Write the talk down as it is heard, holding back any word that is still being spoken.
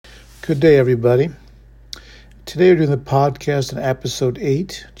Good day, everybody. Today we're doing the podcast on episode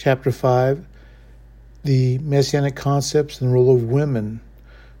 8, chapter 5, the Messianic Concepts and Role of Women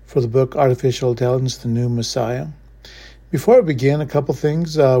for the book Artificial Intelligence, the New Messiah. Before I begin, a couple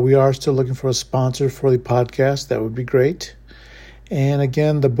things. We are still looking for a sponsor for the podcast. That would be great. And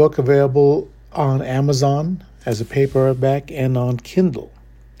again, the book available on Amazon as a paperback and on Kindle.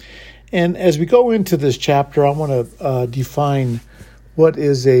 And as we go into this chapter, I want to define what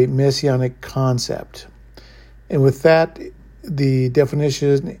is a messianic concept. And with that, the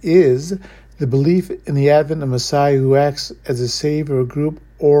definition is the belief in the advent of Messiah who acts as a savior of a group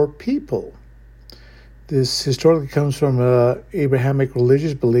or people. This historically comes from Abrahamic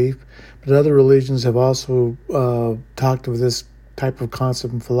religious belief, but other religions have also talked of this type of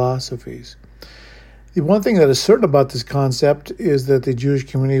concept in philosophies. The one thing that is certain about this concept is that the Jewish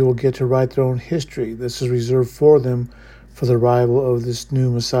community will get to write their own history. This is reserved for them for the arrival of this new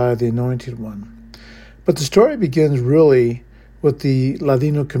Messiah, the Anointed One. But the story begins really with the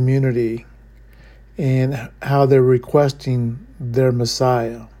Ladino community and how they're requesting their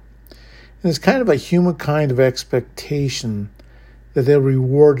Messiah. And it's kind of a human kind of expectation that they're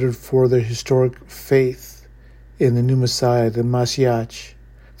rewarded for their historic faith in the new Messiah, the Mashiach,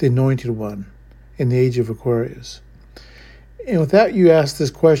 the Anointed One, in the age of Aquarius. And with that, you ask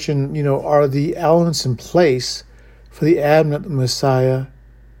this question, are the elements in place for the advent of Messiah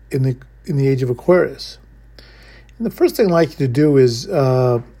in the age of Aquarius? And the first thing I'd like you to do is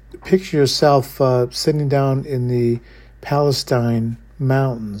picture yourself sitting down in the Palestine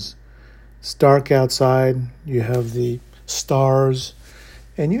mountains. It's dark outside, you have the stars,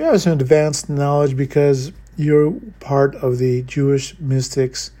 and you have some advanced knowledge because you're part of the Jewish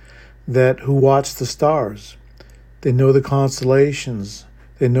mystics who watch the stars. They know the constellations,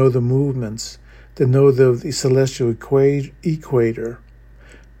 they know the movements, they know the celestial equator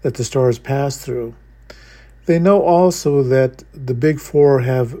that the stars pass through. They know also that the big four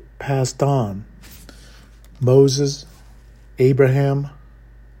have passed on. Moses, Abraham,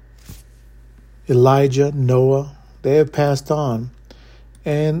 Elijah, Noah, they have passed on.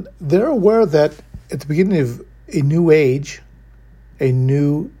 And they're aware that at the beginning of a new age, a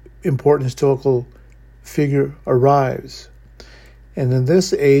new important historical figure arrives. And in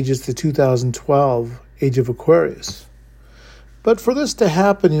this age, it's the 2012 age of Aquarius. But for this to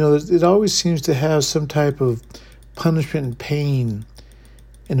happen, it always seems to have some type of punishment and pain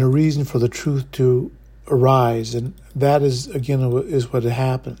and a reason for the truth to arise. And that is what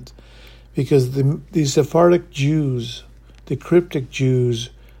happened. Because the Sephardic Jews, the cryptic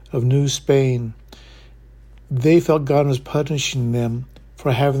Jews of New Spain, they felt God was punishing them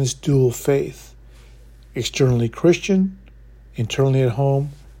for having this dual faith. Externally Christian, internally at home,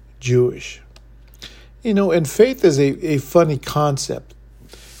 Jewish. And faith is a funny concept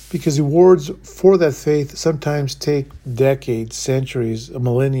because the rewards for that faith sometimes take decades, centuries, a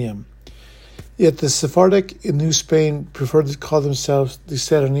millennium. Yet the Sephardic in New Spain prefer to call themselves the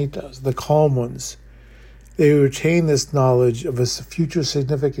Serenitas, the calm ones. They retain this knowledge of a future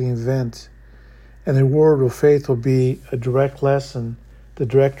significant event, and the reward of faith will be a direct lesson, the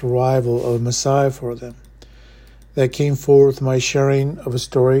direct arrival of a Messiah for them. That came forward with my sharing of a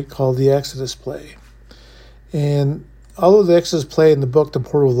story called the Exodus play. And although the Exodus play in the book, The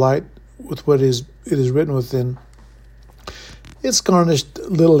Portal of Light, with what it is written within, it's garnished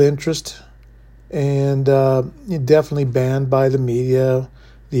little interest and definitely banned by the media,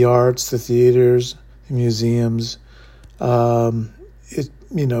 the arts, the theaters, the museums. It's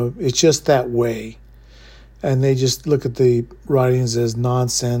just that way. And they just look at the writings as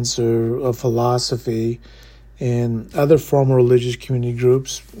nonsense or a philosophy. And other former religious community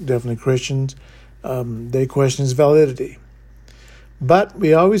groups, definitely Christians, they question its validity. But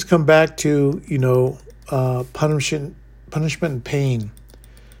we always come back to, punishment and pain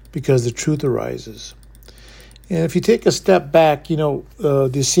because the truth arises. And if you take a step back,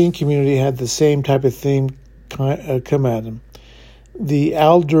 the Essene community had the same type of theme come at them. The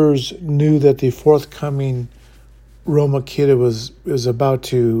elders knew that the forthcoming Roma Kidda was about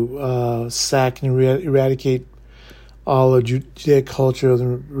to sack and eradicate all of Judaic culture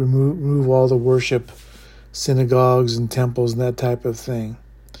and remove all the worship, synagogues and temples and that type of thing.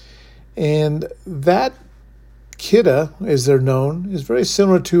 And that Kidda, as they're known, is very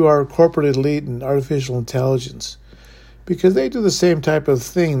similar to our corporate elite and artificial intelligence because they do the same type of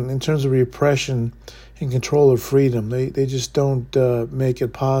thing in terms of repression and control of freedom. They just don't make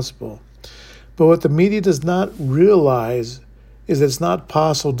it possible. But what the media does not realize is that it's not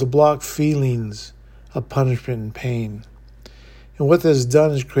possible to block feelings of punishment and pain. And what this has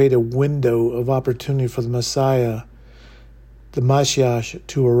done is create a window of opportunity for the Messiah the Mashiach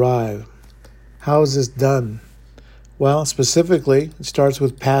to arrive. How is this done? Well, specifically, it starts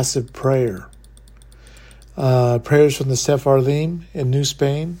with passive prayer. Prayers from the Sephardim in New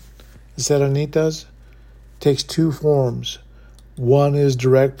Spain, the Serranitas, takes two forms. One is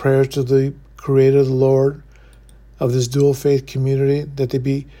direct prayers to the Creator, the Lord, of this dual faith community,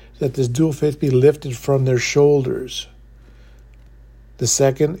 that this dual faith be lifted from their shoulders. The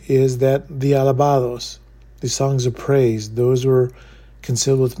second is that the alabados, the songs of praise, those were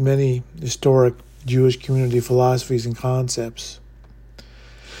concealed with many historic Jewish community philosophies and concepts.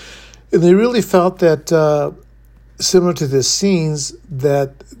 And they really felt that, similar to the scenes,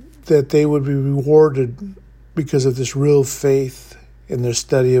 that they would be rewarded because of this real faith in their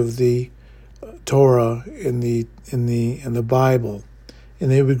study of the Torah in the Bible, and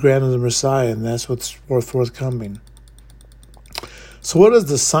they would be granted the Messiah, and that's what's forthcoming. So, what is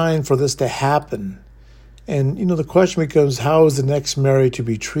the sign for this to happen? And the question becomes, how is the next Mary to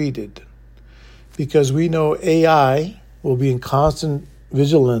be treated? Because we know AI will be in constant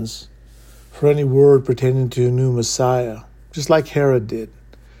vigilance for any word pertaining to a new Messiah, just like Herod did.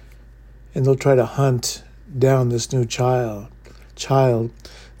 And they'll try to hunt down this new child. They'll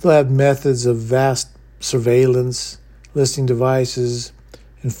have methods of vast surveillance, listening devices,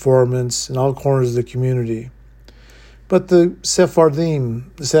 informants in all corners of the community. But the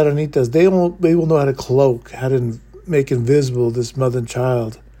Sephardim, the Serranitas, they will know how to cloak, how to make invisible this mother and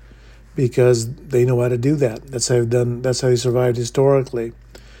child, because they know how to do that. That's how they survived historically.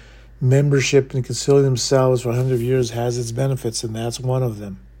 Membership and concealing themselves for 100 years has its benefits, and that's one of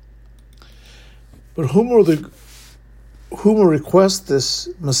them. But whom will request this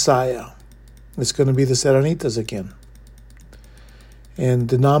Messiah? It's going to be the Serranitas again. And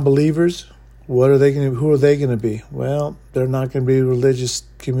the non-believers, who are they going to be? Well, they're not going to be a religious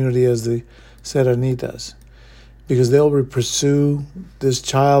community as the Serranitas, because they'll pursue this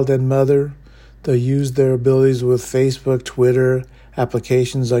child and mother. They'll use their abilities with Facebook, Twitter,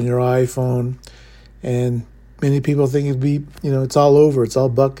 applications on your iPhone, and many people think it'd be, it's all over. It's all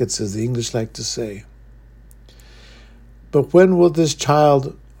buckets, as the English like to say. But when will this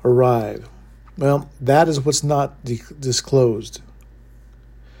child arrive? Well, that is what's not disclosed.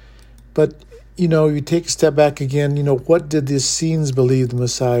 But, you take a step back again, what did the Essenes believe the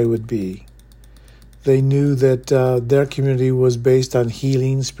Messiah would be? They knew that their community was based on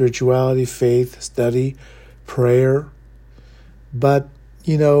healing, spirituality, faith, study, prayer. But,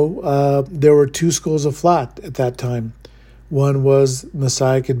 there were two schools of thought at that time. One was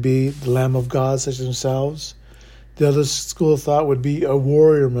Messiah could be the Lamb of God, such as themselves. The other school of thought would be a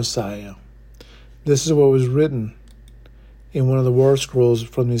warrior Messiah. This is what was written in one of the war scrolls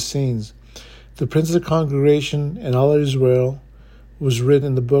from these scenes. The Prince of the Congregation and all Israel was written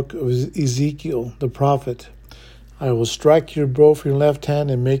in the book of Ezekiel, the prophet. I will strike your bow from your left hand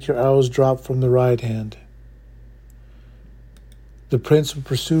and make your arrows drop from the right hand. The prince would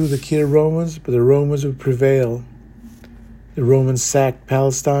pursue the key Romans, but the Romans would prevail. The Romans sacked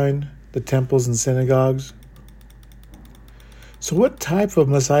Palestine, the temples and synagogues. So what type of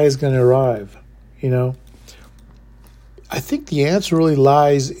Messiah is going to arrive? I think the answer really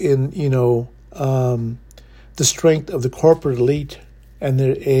lies in, the strength of the corporate elite and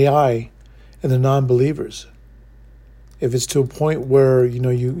the AI and the non-believers. If it's to a point where,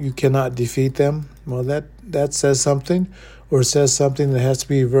 you cannot defeat them, well, that says something, or it says something that has to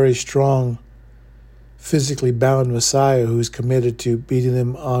be a very strong, physically bound Messiah who's committed to beating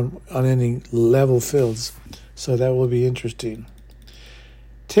them on any level fields. So that will be interesting.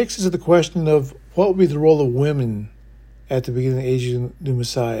 Takes us to the question of what will be the role of women at the beginning of the age of the new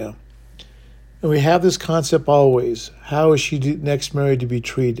Messiah. And we have this concept always. How is she next Mary to be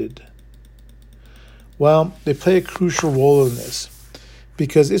treated? Well, they play a crucial role in this,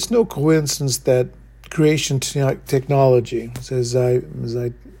 because it's no coincidence that creation technology, as I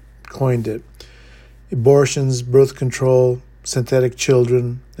coined it, abortions, birth control, synthetic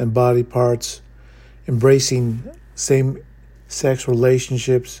children and body parts, embracing same-sex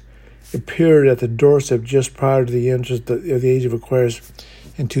relationships, appeared at the doorstep just prior to the entrance of the age of Aquarius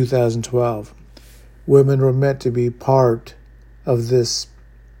in 2012. Women were meant to be part of this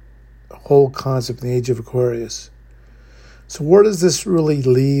whole concept in the age of Aquarius. So where does this really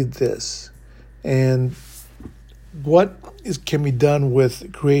lead this? And what can be done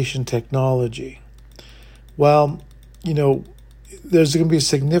with creation technology? Well, there's going to be a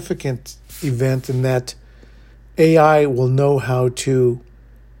significant event in that AI will know how to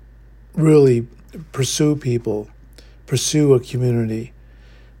really pursue people, pursue a community.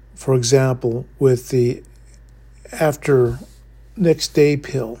 For example, with the after next day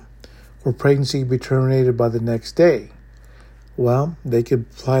pill, where pregnancy can be terminated by the next day. Well, they could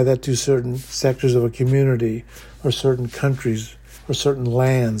apply that to certain sectors of a community or certain countries or certain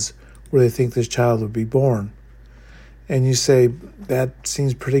lands where they think this child would be born. And you say, that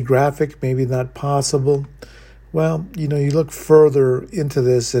seems pretty graphic, maybe not possible. Well, you look further into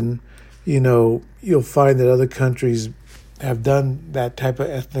this and, you'll find that other countries have done that type of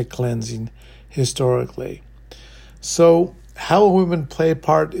ethnic cleansing historically. So how will women play a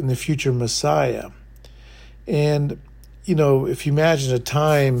part in the future Messiah? And, if you imagine a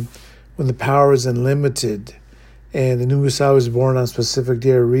time when the power is unlimited and the new Messiah was born on a specific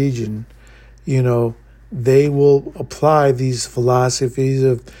day or region, they will apply these philosophies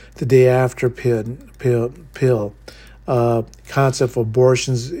of the day after pill, concept of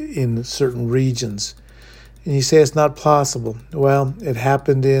abortions in certain regions. And you say it's not possible. Well, it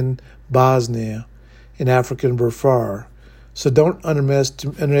happened in Bosnia, in African Darfur. So don't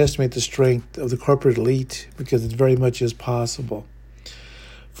underestimate the strength of the corporate elite, because it very much is possible.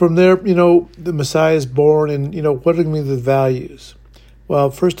 From there, the Messiah is born, and, what are going to be the values?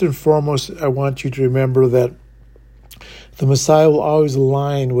 Well, first and foremost, I want you to remember that the Messiah will always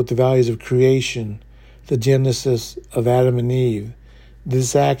align with the values of creation, the genesis of Adam and Eve.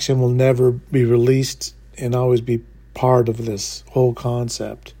 This action will never be released and always be part of this whole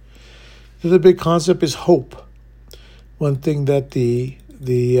concept. The other big concept is hope. One thing that the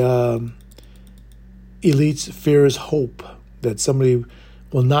elites fear is hope, that somebody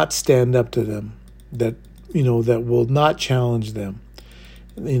will not stand up to them, that will not challenge them,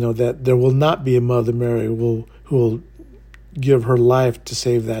 that there will not be a Mother Mary who will give her life to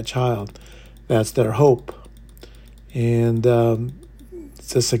save that child. That's their hope, and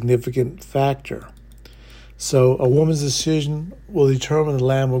it's a significant factor. So a woman's decision will determine the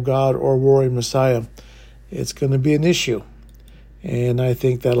Lamb of God or warrior Messiah. It's going to be an issue. And I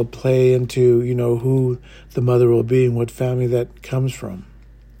think that'll play into, who the mother will be and what family that comes from.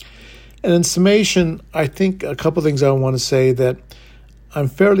 And in summation, I think a couple things I want to say, that I'm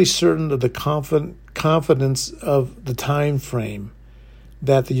fairly certain of the confidence of the time frame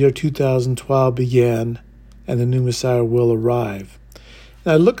that the year 2012 began and the new Messiah will arrive.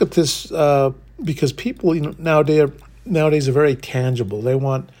 And I look at this because people nowadays are very tangible. They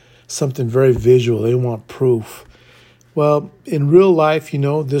want something very visual. They want proof. Well, in real life,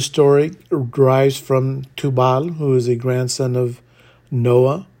 this story derives from Tubal, who is a grandson of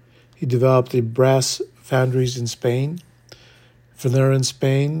Noah. He developed the brass foundries in Spain. From there in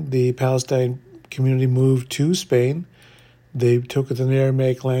Spain, the Palestine community moved to Spain. They took the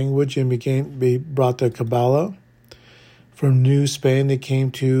Aramaic language and brought the Kabbalah. From Old Spain, they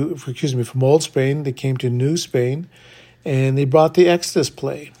came to New Spain, and they brought the Exodus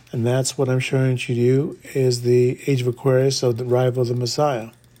play. And that's what I'm showing to you is the Age of Aquarius, of the arrival of the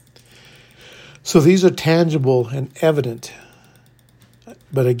Messiah. So these are tangible and evident.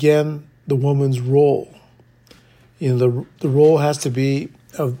 But again, the woman's role. The role has to be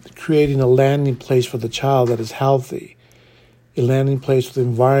of creating a landing place for the child that is healthy, a landing place where the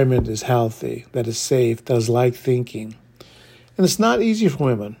environment is healthy, that is safe, that is like thinking. And it's not easy for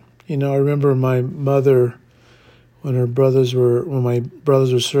women. I remember my mother, when my brothers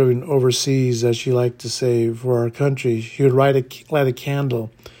were serving overseas, as she liked to say, for our country, she would light a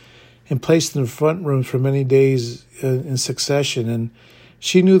candle and place it in the front room for many days in succession, and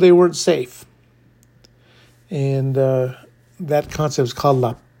she knew they weren't safe. And that concept is called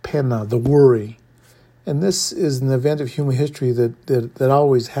la pena, the worry. And this is an event of human history that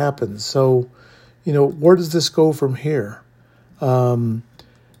always happens. So, where does this go from here?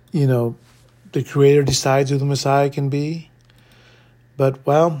 The Creator decides who the Messiah can be. But,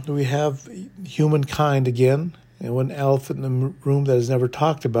 we have humankind again. And one elephant in the room that is never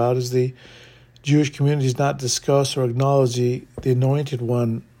talked about is the Jewish community does not discuss or acknowledge the Anointed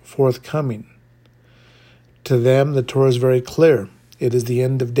One forthcoming. To them, the Torah is very clear. It is the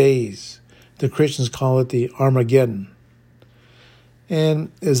end of days. The Christians call it the Armageddon.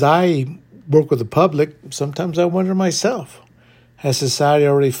 And as I work with the public, sometimes I wonder myself, has society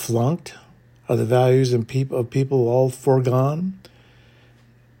already flunked? Are the values of people all foregone?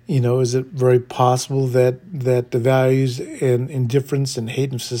 Is it very possible that the values and indifference and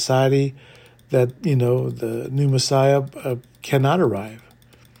hate in society, that, the new Messiah cannot arrive?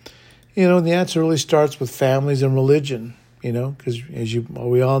 And the answer really starts with families and religion, because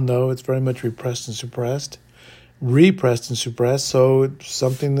we all know, it's very much repressed and suppressed. So it's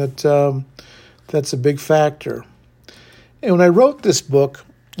something that's a big factor. And when I wrote this book,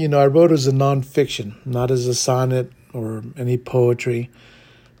 I wrote it as a nonfiction, not as a sonnet or any poetry.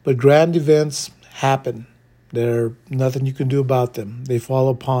 But grand events happen. There's nothing you can do about them. They fall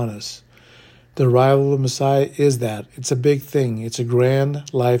upon us. The arrival of the Messiah is that. It's a big thing. It's a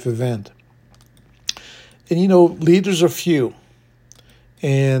grand life event. And, leaders are few.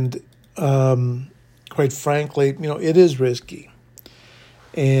 And quite frankly, it is risky.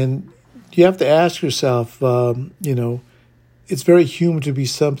 And you have to ask yourself, it's very human to be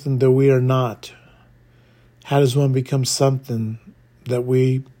something that we are not. How does one become something that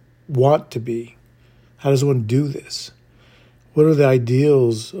we want to be? How does one do this? What are the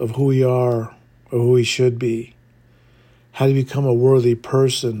ideals of who we are or who we should be? How do you become a worthy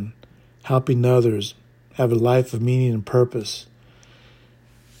person, helping others, have a life of meaning and purpose?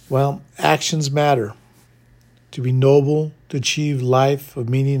 Well, actions matter. To be noble, to achieve life of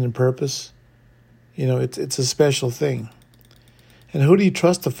meaning and purpose, it's a special thing. And who do you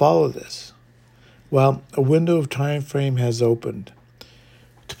trust to follow this? Well, a window of time frame has opened.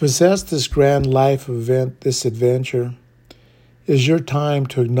 To possess this grand life event, this adventure, is your time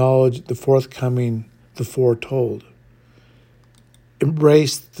to acknowledge the forthcoming, the foretold.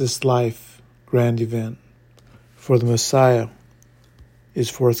 Embrace this life grand event, for the Messiah is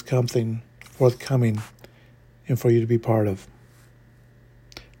forthcoming, and for you to be part of.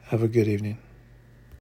 Have a good evening.